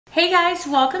Hey guys,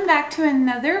 welcome back to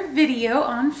another video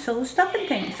on Cilla Stuff and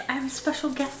Things. I have a special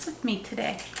guest with me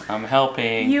today. I'm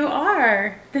helping. You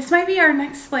are. This might be our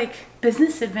next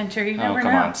business adventure. You never know. Oh,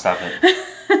 come on, stop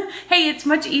it. Hey, it's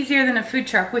much easier than a food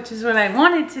truck, which is what I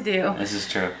wanted to do. This is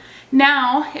true.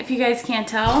 Now, if you guys can't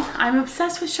tell, I'm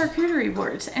obsessed with charcuterie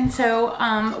boards. And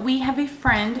so we have a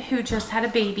friend who just had a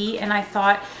baby, and I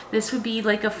thought this would be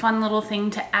like a fun little thing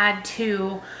to add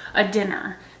to a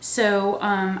dinner. So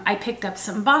I picked up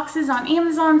some boxes on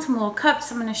Amazon, some little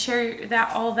cups. I'm going to share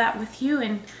all that with you.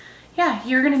 And yeah,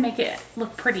 you're going to make it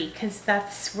look pretty because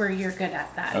that's where you're good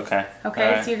at that. Okay.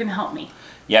 Okay, right. So you're going to help me.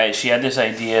 Yeah, she had this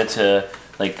idea to,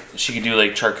 she could do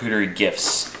charcuterie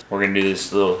gifts. We're going to do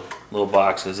this little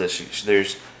boxes that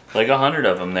there's like 100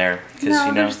 of them there.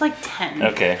 No, there's like 10.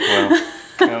 Okay, well,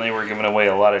 apparently we're giving away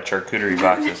a lot of charcuterie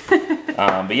boxes.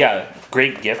 But yeah,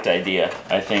 great gift idea,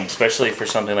 I think, especially for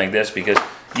something like this, because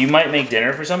you might make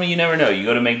dinner for someone, you never know. You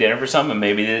go to make dinner for someone, and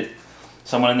maybe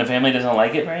someone in the family doesn't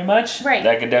like it very much. Right.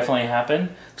 That could definitely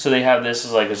happen. So they have this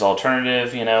as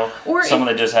alternative, you know. Or someone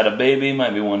that just had a baby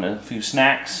might be wanting a few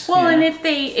snacks. Well, and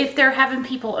if they're having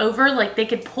people over, they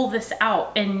could pull this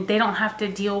out and they don't have to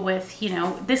deal with,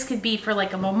 this could be for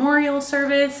a memorial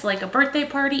service, a birthday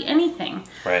party, anything.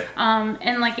 Right.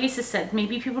 And like Asa said,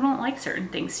 maybe people don't like certain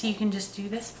things, so you can just do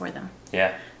this for them.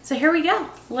 Yeah. So here we go.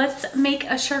 Let's make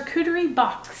a charcuterie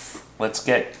box. Let's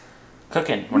get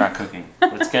cooking. We're not cooking.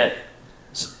 Let's get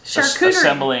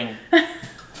assembling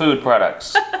food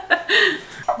products.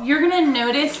 You're going to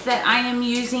notice that I am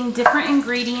using different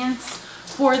ingredients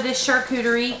for this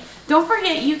charcuterie. Don't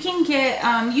forget, you can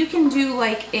get, you can do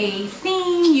a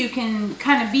theme. You can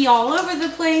kind of be all over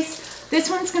the place.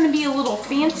 This one's going to be a little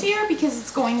fancier because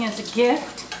it's going as a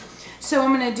gift. So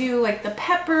I'm going to do the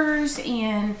peppers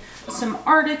and some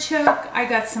artichoke. I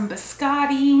got some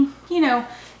biscotti,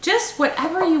 just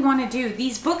whatever you want to do.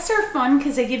 These books are fun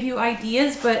because they give you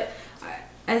ideas, but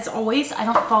as always, I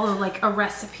don't follow a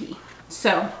recipe.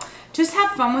 So just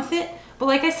have fun with it. But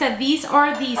like I said, these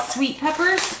are the sweet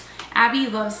peppers. Abby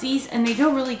loves these, and they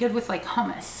go really good with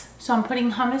hummus. So I'm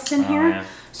putting hummus in here. Yeah.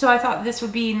 So I thought this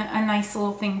would be a nice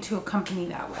little thing to accompany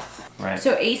that with. Right.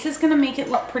 So Ace is going to make it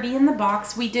look pretty in the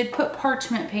box. We did put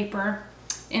parchment paper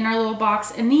in our little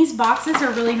box, and these boxes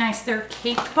are really nice. They're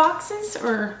cake boxes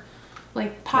or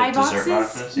pie boxes. Dessert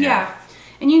boxes? Yeah.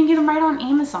 And you can get them right on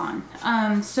Amazon.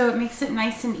 So it makes it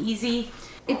nice and easy.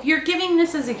 If you're giving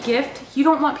this as a gift, you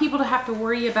don't want people to have to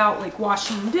worry about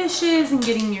washing dishes and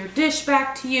getting your dish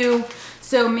back to you.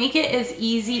 So make it as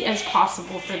easy as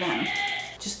possible for them.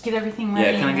 Just get everything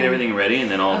ready. Yeah, kind of get everything ready,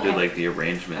 and then I'll do the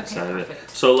arrangement side of it.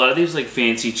 So a lot of these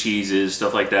fancy cheeses,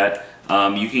 stuff like that,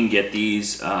 you can get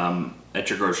these at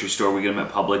your grocery store. We get them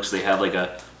at Publix. They have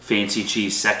a fancy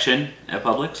cheese section at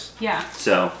Publix. Yeah.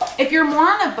 So if you're more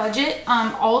on a budget,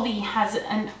 Aldi has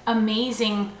an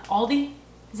amazing Aldi.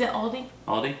 Is it Aldi?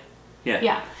 Aldi? Yeah.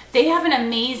 Yeah. They have an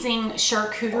amazing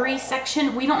charcuterie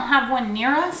section. We don't have one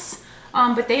near us,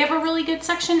 but they have a really good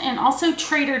section. And also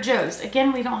Trader Joe's.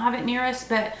 Again, we don't have it near us,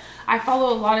 but I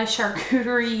follow a lot of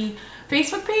charcuterie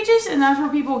Facebook pages, and that's where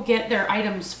people get their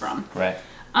items from. Right.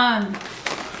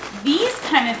 These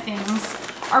kind of things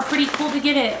are pretty cool to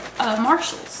get at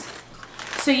Marshall's.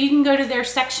 So you can go to their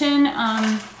section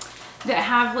that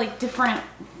have different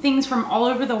things from all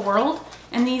over the world.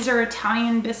 And these are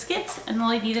Italian biscuits, and the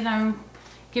lady that I'm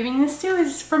giving this to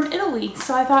is from Italy.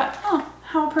 So I thought, oh,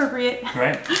 how appropriate.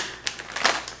 Right.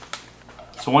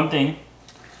 So one thing,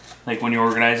 when you're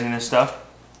organizing this stuff,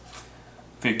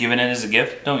 if you're giving it as a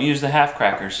gift, don't use the half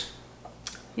crackers.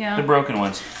 Yeah. The broken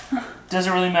ones. Does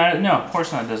it really matter? No, of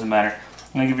course not. It doesn't matter.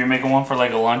 If you're making one for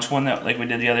a lunch one that we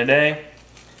did the other day,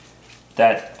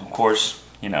 that of course,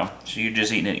 so you're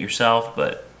just eating it yourself,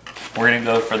 but we're gonna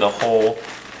go for the whole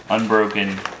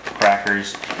unbroken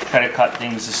crackers. Try to cut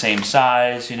things the same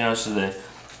size, so that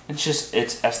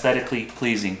it's aesthetically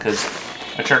pleasing, because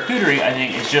a charcuterie, I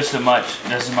think, is just as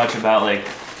much about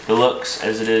the looks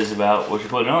as it is about what you're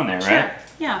putting on there, right? Sure.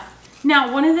 Yeah.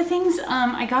 Now, one of the things,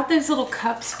 I got those little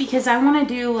cups because I want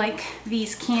to do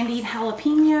these candied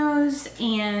jalapenos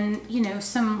and,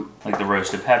 some... the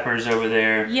roasted peppers over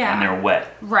there. Yeah. And they're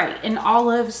wet. Right. And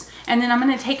olives. And then I'm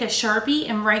going to take a Sharpie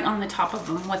and write on the top of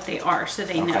them what they are so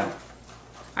they know.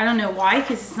 I don't know why,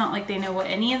 because it's not like they know what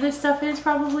any of this stuff is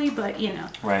probably, but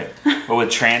Right. But with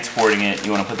transporting it,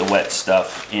 you want to put the wet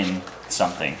stuff in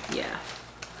something. Yeah.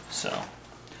 So,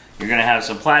 you're going to have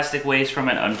some plastic waste from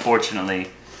it, unfortunately.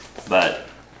 But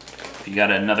if you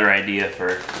got another idea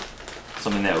for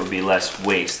something that would be less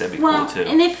waste, that'd be cool too.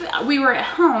 And if we were at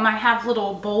home, I have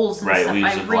little bowls and stuff. We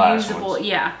use the glass ones.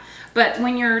 Yeah. But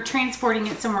when you're transporting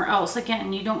it somewhere else,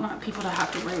 again, you don't want people to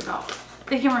have to worry about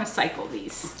They can recycle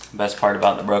these. Best part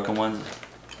about the broken ones,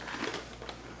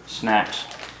 snacks.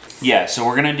 Yeah, so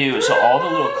we're gonna do, so all the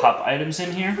little cup items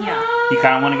in here, Yeah. you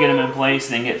kind of want to get them in place,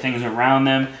 then get things around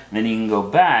them, and then you can go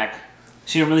back.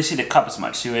 So you don't really see the cup as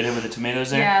much. See what I did with the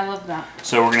tomatoes there? Yeah, I love that.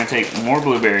 So we're gonna take more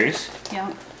blueberries.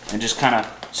 Yeah. And just kind of,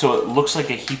 so it looks like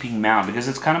a heaping mound because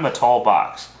it's kind of a tall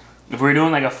box. If we're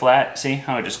doing like a flat, see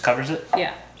how it just covers it?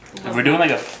 Yeah. If we're doing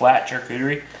like a flat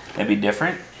charcuterie, that'd be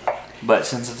different. But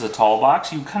since it's a tall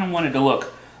box, you kind of want it to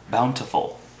look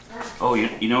bountiful. Oh,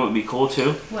 you know what would be cool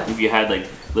too? What? If you had like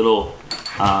little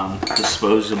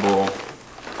disposable,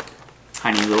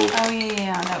 tiny little Oh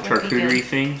yeah, that would be charcuterie good.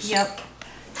 things. Yep.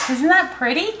 Isn't that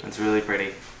pretty? That's really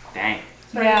pretty. Dang.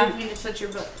 Sorry, I didn't mean to touch your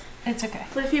butt. It's okay.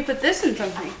 What if you put this in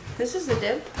something? This is a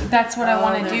dip. That's what I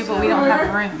want to do, there's but we don't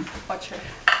have room. Watch her.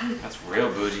 That's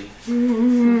real bougie.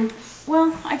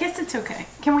 Well, I guess it's okay.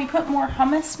 Can we put more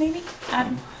hummus maybe?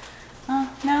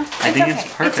 No? I think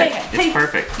it's perfect. It's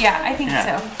perfect. Yeah, I think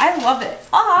Yeah. so. I love it.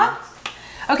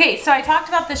 Okay, so I talked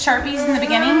about the Sharpies in the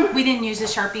beginning. We didn't use the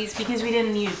Sharpies because we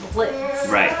didn't use lids.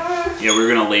 Right. Yeah, we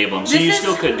were gonna label them, so This you is-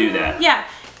 still could do that. Yeah.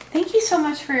 Thank you so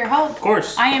much for your help. Of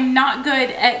course. I am not good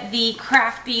at the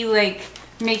crafty, like,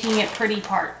 making it pretty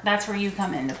part. That's where you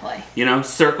come into play. You know,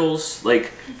 circles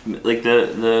like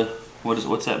the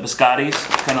what's that? Biscottis,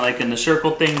 kind of like in the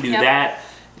circle thing. Do Yep. that.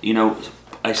 You know,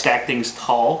 I stack things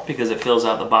tall because it fills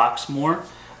out the box more.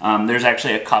 There's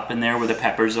actually a cup in there where the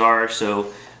peppers are, so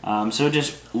so it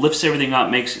just lifts everything up.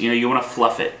 Makes you want to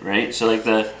fluff it, right? So like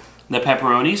the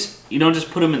pepperonis, you don't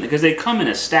just put them in because they come in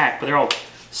a stack, but they're all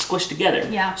squished together.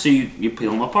 Yeah. So you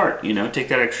peel them apart. Take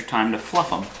that extra time to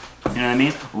fluff them. You know what I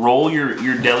mean? Roll your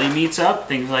deli meats up,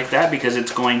 things like that, because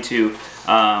it's going to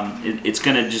it's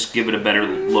gonna just give it a better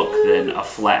look than a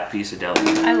flat piece of deli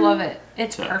meat. I love it.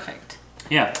 It's So. perfect.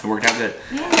 Yeah, it worked out good.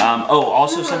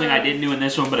 Also something I didn't do in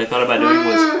this one, but I thought about doing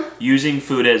was using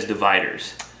food as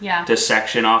dividers. Yeah. To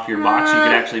section off your box, you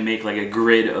could actually make like a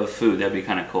grid of food. That'd be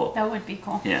kind of cool. That would be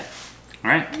cool. Yeah.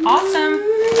 All right. Awesome.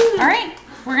 All right.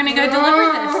 We're going to go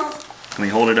deliver this. Can we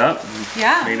hold it up?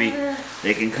 Yeah. Maybe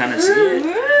they can kind of see it.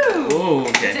 Oh, Is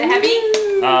it okay.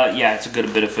 heavy? Yeah, it's a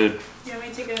good bit of food. You want me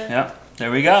to take a... Yep.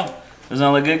 There we go. Doesn't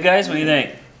that look good, guys? What do you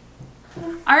think?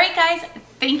 All right, guys.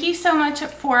 Thank you so much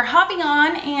for hopping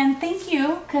on, and thank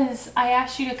you because I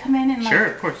asked you to come in and Sure,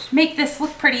 of course. make this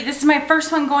look pretty. This is my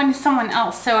first one going to someone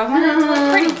else, so I want it to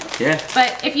look pretty. Yeah.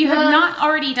 But if you have not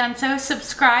already done so,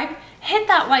 subscribe, hit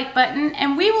that like button,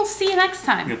 and we will see you next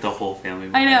time. Get the whole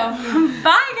family. I know.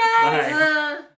 Bye, guys. Bye.